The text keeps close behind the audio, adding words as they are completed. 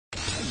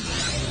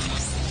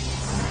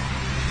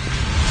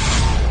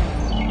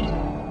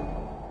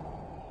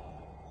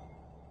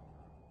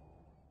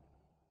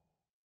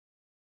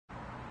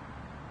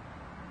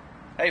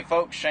Hey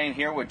folks, Shane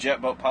here with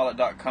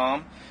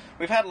JetBoatPilot.com.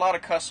 We've had a lot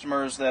of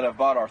customers that have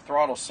bought our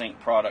throttle sync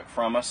product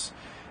from us,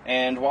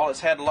 and while it's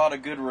had a lot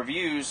of good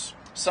reviews,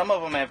 some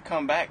of them have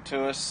come back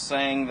to us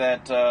saying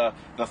that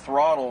the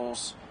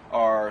throttles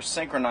are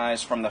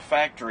synchronized from the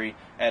factory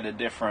at a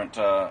different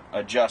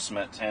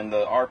adjustment, and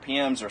the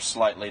RPMs are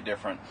slightly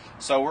different.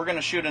 So we're going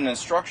to shoot an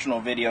instructional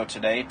video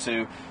today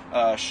to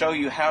show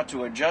you how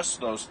to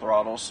adjust those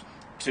throttles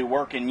to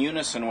work in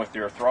unison with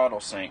your throttle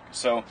sync.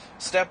 So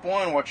step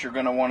one, what you're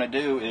going to want to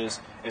do is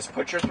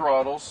put your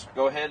throttles,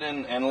 go ahead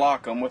and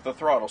lock them with the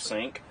throttle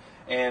sync,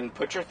 and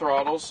put your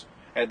throttles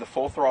at the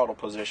full throttle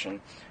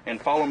position.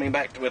 And follow me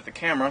back with the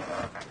camera.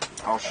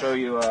 I'll show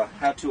you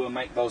how to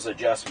make those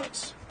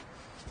adjustments.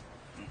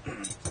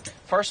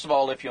 First of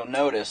all, if you'll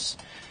notice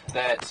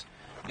that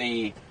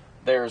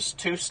there's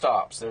two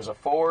stops. There's a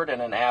forward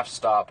and an aft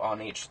stop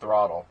on each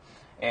throttle.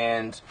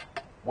 And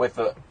with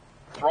the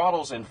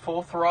throttles in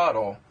full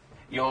throttle,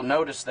 you'll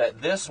notice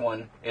that this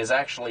one is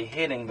actually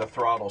hitting the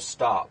throttle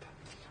stop.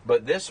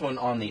 But this one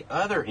on the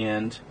other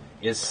end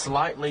is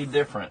slightly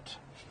different.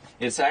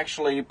 It's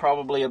actually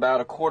probably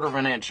about 1/4 of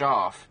an inch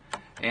off.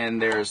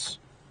 And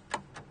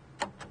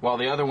while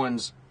the other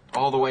one's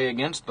all the way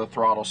against the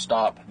throttle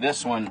stop,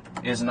 this one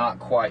is not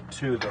quite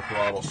to the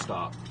throttle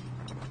stop.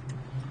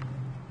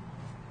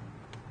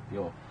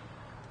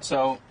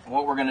 So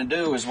what we're going to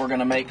do is we're going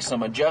to make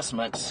some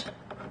adjustments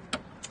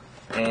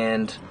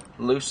and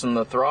loosen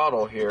the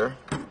throttle here,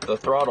 the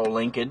throttle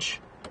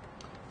linkage.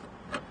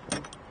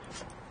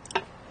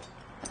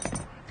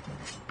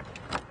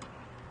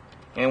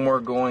 And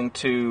we're going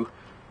to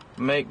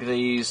make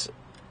these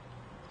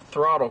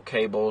throttle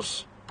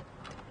cables,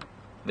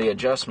 the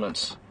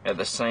adjustments, at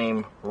the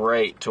same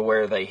rate to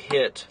where they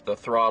hit the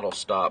throttle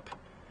stop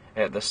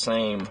at the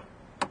same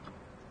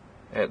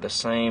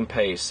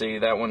pace. See,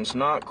 that one's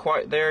not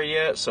quite there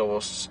yet, so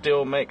we'll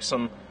still make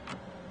some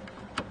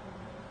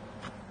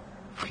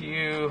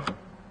few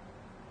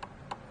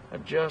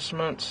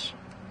adjustments.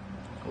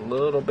 A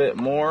little bit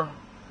more,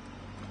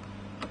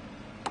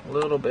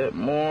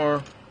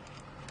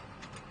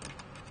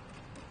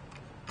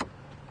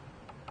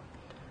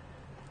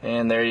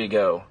 and there you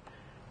go.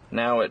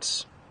 Now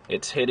it's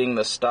hitting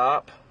the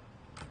stop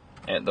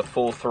at the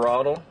full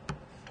throttle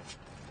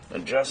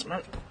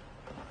adjustment.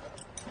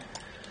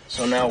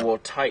 So now we'll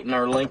tighten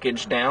our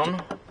linkage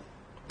down.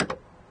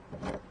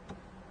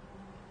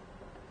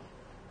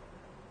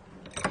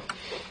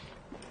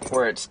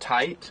 Where it's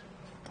tight,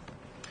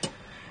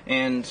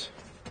 and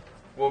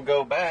we'll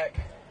go back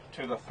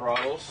to the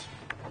throttles,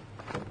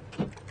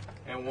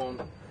 and we'll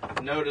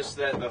notice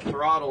that the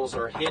throttles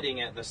are hitting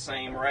at the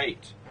same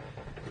rate.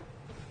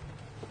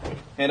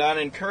 And I'd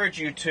encourage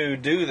you to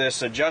do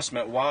this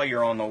adjustment while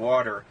you're on the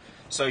water,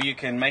 so you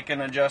can make an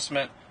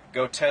adjustment,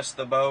 go test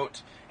the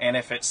boat, and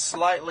if it's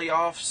slightly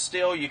off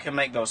still, you can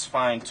make those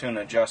fine-tune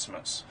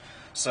adjustments.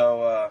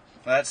 So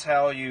that's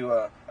how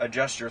you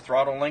adjust your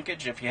throttle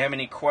linkage. If you have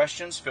any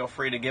questions, feel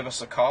free to give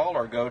us a call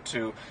or go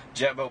to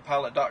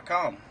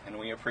JetBoatPilot.com, and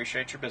we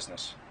appreciate your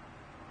business.